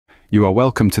You are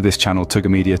welcome to this channel, Tugger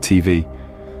Media TV.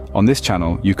 On this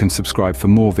channel, you can subscribe for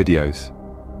more videos.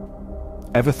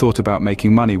 Ever thought about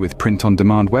making money with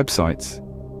print-on-demand websites?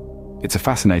 It's a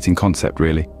fascinating concept,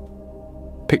 really.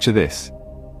 Picture this.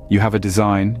 You have a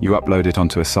design, you upload it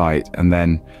onto a site, and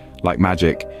then, like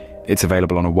magic, it's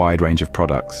available on a wide range of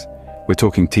products. We're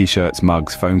talking t-shirts,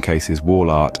 mugs, phone cases,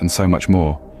 wall art, and so much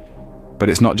more. But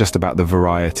it's not just about the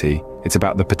variety, it's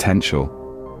about the potential.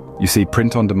 You see,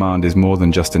 print-on-demand is more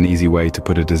than just an easy way to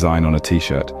put a design on a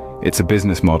t-shirt. It's a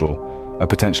business model, a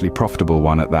potentially profitable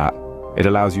one at that. It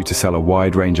allows you to sell a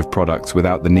wide range of products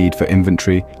without the need for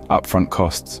inventory, upfront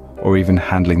costs, or even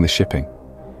handling the shipping.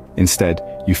 Instead,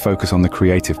 you focus on the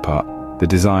creative part, the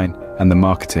design and the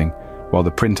marketing, while the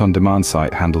print-on-demand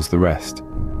site handles the rest.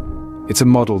 It's a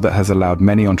model that has allowed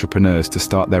many entrepreneurs to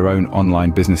start their own online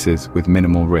businesses with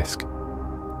minimal risk.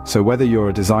 So whether you're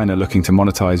a designer looking to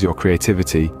monetize your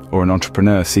creativity or an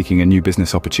entrepreneur seeking a new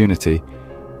business opportunity,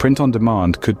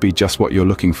 print-on-demand could be just what you're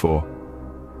looking for.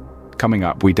 Coming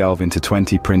up, we delve into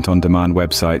 20 print-on-demand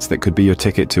websites that could be your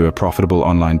ticket to a profitable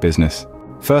online business.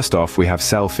 First off, we have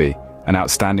Sellfy, an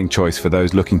outstanding choice for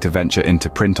those looking to venture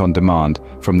into print-on-demand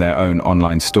from their own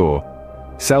online store.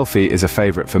 Sellfy is a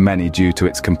favorite for many due to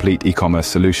its complete e-commerce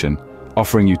solution,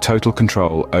 offering you total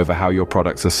control over how your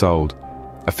products are sold,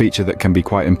 a feature that can be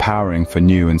quite empowering for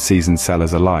new and seasoned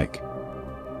sellers alike.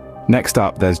 Next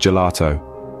up, there's Gelato.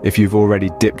 If you've already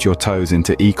dipped your toes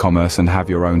into e-commerce and have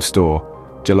your own store,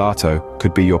 Gelato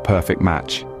could be your perfect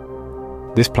match.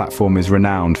 This platform is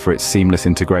renowned for its seamless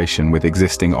integration with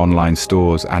existing online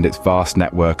stores and its vast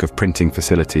network of printing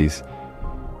facilities,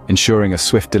 ensuring a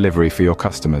swift delivery for your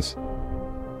customers.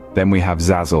 Then we have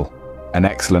Zazzle, an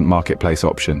excellent marketplace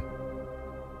option.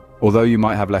 Although you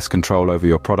might have less control over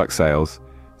your product sales,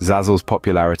 Zazzle's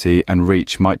popularity and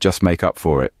reach might just make up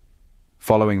for it.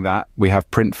 Following that, we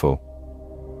have Printful.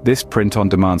 This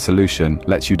print-on-demand solution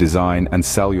lets you design and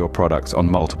sell your products on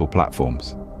multiple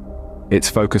platforms. Its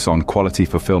focus on quality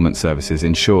fulfillment services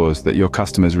ensures that your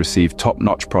customers receive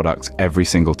top-notch products every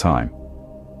single time.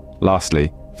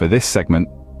 Lastly, for this segment,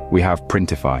 we have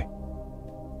Printify.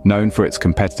 Known for its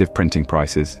competitive printing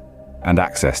prices and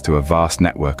access to a vast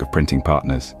network of printing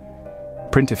partners,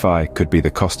 Printify could be the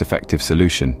cost-effective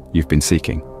solution you've been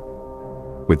seeking.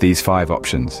 With these 5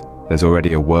 options, there's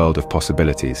already a world of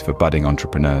possibilities for budding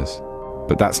entrepreneurs.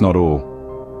 But that's not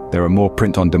all. There are more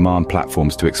print-on-demand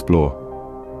platforms to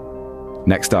explore.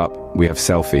 Next up, we have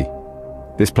Sellfy.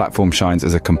 This platform shines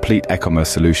as a complete e-commerce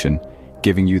solution,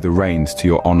 giving you the reins to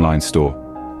your online store.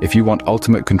 If you want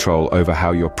ultimate control over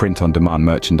how your print-on-demand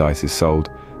merchandise is sold,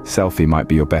 Sellfy might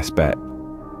be your best bet.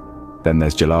 Then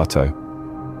there's Gelato.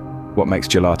 What makes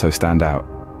Gelato stand out?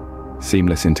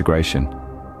 Seamless integration.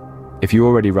 If you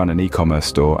already run an e-commerce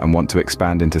store and want to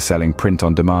expand into selling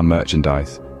print-on-demand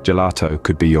merchandise, Gelato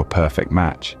could be your perfect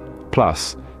match.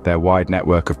 Plus, their wide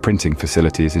network of printing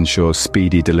facilities ensures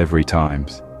speedy delivery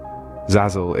times.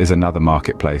 Zazzle is another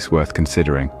marketplace worth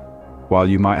considering. While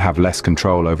you might have less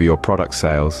control over your product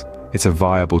sales, it's a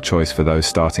viable choice for those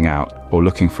starting out or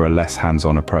looking for a less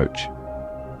hands-on approach.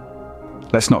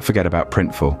 Let's not forget about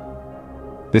Printful.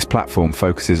 This platform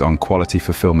focuses on quality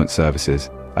fulfillment services,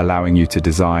 allowing you to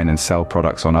design and sell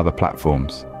products on other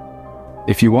platforms.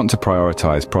 If you want to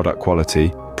prioritize product quality,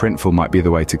 Printful might be the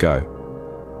way to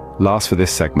go. Last for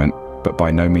this segment, but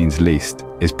by no means least,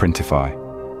 is Printify.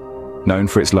 Known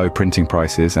for its low printing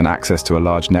prices and access to a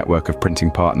large network of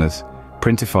printing partners,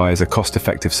 Printify is a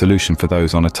cost-effective solution for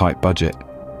those on a tight budget.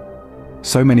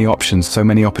 So many options, so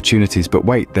many opportunities, but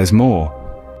wait, there's more.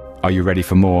 Are you ready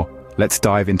for more? Let's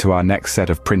dive into our next set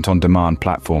of print-on-demand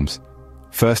platforms.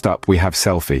 First up, we have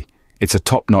Sellfy. It's a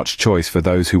top-notch choice for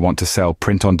those who want to sell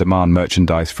print-on-demand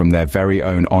merchandise from their very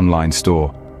own online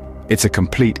store. It's a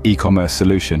complete e-commerce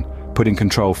solution, putting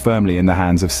control firmly in the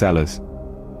hands of sellers.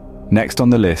 Next on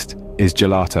the list is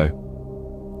Gelato.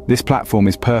 This platform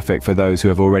is perfect for those who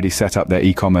have already set up their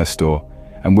e-commerce store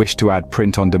and wish to add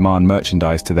print-on-demand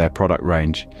merchandise to their product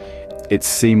range. Its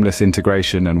seamless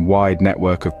integration and wide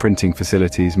network of printing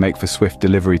facilities make for swift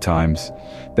delivery times.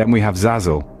 Then we have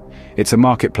Zazzle. It's a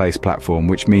marketplace platform,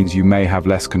 which means you may have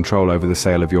less control over the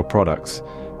sale of your products,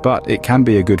 but it can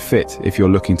be a good fit if you're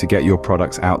looking to get your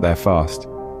products out there fast.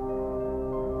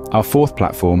 Our fourth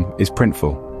platform is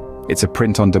Printful. It's a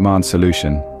print-on-demand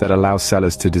solution that allows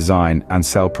sellers to design and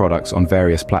sell products on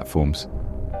various platforms.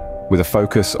 With a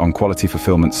focus on quality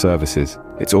fulfillment services,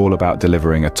 it's all about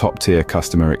delivering a top-tier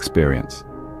customer experience.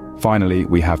 Finally,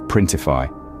 we have Printify.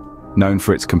 Known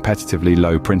for its competitively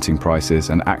low printing prices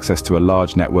and access to a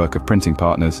large network of printing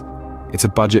partners, it's a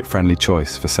budget-friendly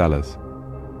choice for sellers.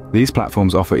 These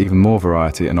platforms offer even more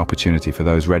variety and opportunity for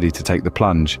those ready to take the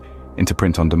plunge into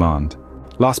print-on-demand.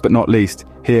 Last but not least,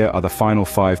 here are the final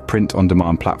 5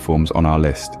 print-on-demand platforms on our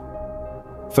list.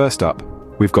 First up,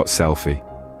 we've got Sellfy.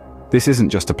 This isn't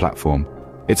just a platform,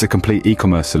 it's a complete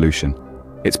e-commerce solution.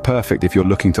 It's perfect if you're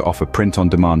looking to offer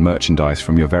print-on-demand merchandise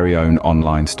from your very own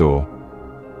online store.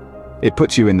 It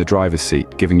puts you in the driver's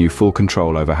seat, giving you full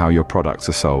control over how your products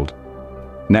are sold.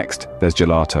 Next, there's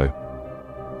Gelato.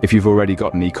 If you've already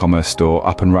got an e-commerce store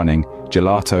up and running,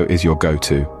 Gelato is your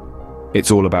go-to. It's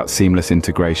all about seamless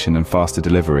integration and faster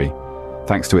delivery,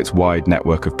 thanks to its wide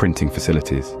network of printing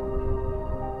facilities.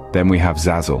 Then we have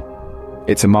Zazzle.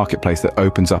 It's a marketplace that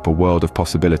opens up a world of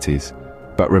possibilities.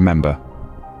 But remember,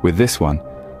 with this one,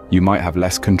 you might have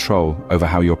less control over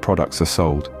how your products are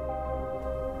sold.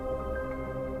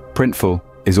 Printful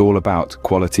is all about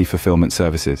quality fulfillment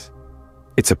services.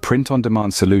 It's a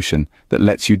print-on-demand solution that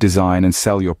lets you design and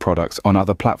sell your products on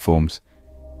other platforms,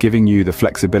 giving you the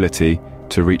flexibility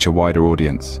to reach a wider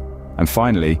audience. And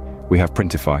finally, we have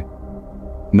Printify.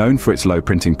 Known for its low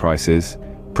printing prices,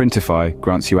 Printify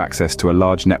grants you access to a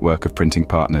large network of printing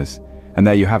partners. And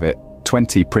there you have it,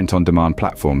 20 print-on-demand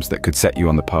platforms that could set you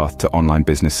on the path to online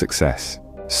business success.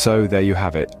 So there you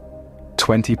have it,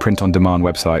 20 print-on-demand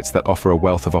websites that offer a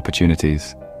wealth of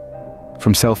opportunities.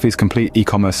 From Sellfy's complete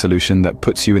e-commerce solution that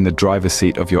puts you in the driver's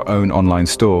seat of your own online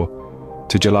store,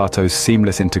 to Gelato's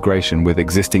seamless integration with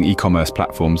existing e-commerce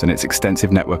platforms and its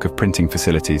extensive network of printing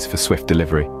facilities for swift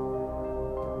delivery.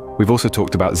 We've also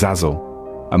talked about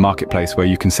Zazzle, a marketplace where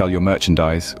you can sell your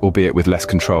merchandise, albeit with less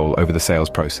control over the sales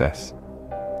process.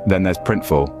 Then there's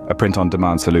Printful, a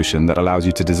print-on-demand solution that allows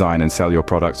you to design and sell your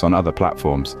products on other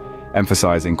platforms,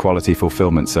 emphasizing quality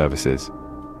fulfillment services.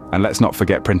 And let's not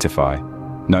forget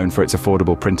Printify, known for its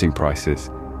affordable printing prices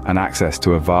and access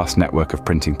to a vast network of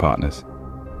printing partners.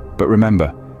 But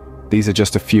remember, these are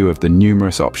just a few of the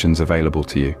numerous options available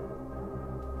to you.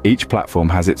 Each platform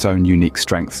has its own unique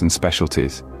strengths and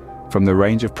specialties. From the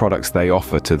range of products they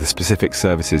offer to the specific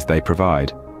services they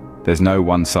provide, there's no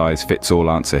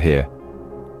one-size-fits-all answer here.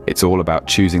 It's all about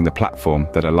choosing the platform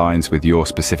that aligns with your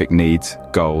specific needs,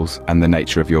 goals, and the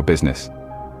nature of your business.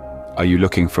 Are you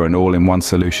looking for an all-in-one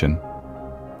solution?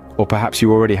 Or perhaps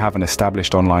you already have an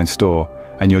established online store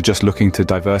and you're just looking to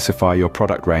diversify your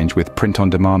product range with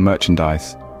print-on-demand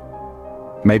merchandise.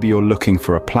 Maybe you're looking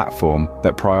for a platform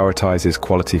that prioritizes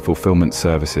quality fulfillment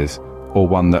services or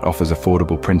one that offers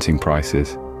affordable printing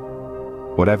prices.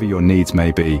 Whatever your needs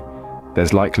may be,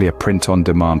 there's likely a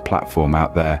print-on-demand platform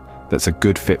out there that's a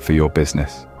good fit for your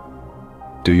business.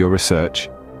 Do your research,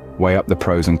 weigh up the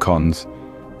pros and cons,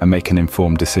 and make an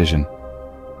informed decision.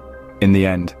 In the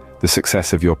end, the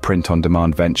success of your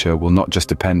print-on-demand venture will not just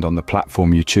depend on the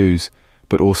platform you choose,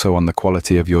 but also on the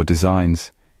quality of your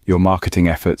designs, your marketing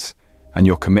efforts, and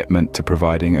your commitment to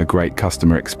providing a great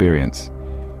customer experience.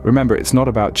 Remember, it's not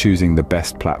about choosing the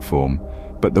best platform,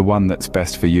 but the one that's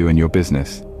best for you and your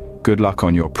business. Good luck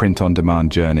on your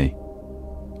print-on-demand journey.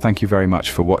 Thank you very much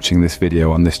for watching this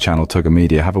video on this channel, Tugger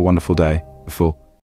Media. Have a wonderful day. Full.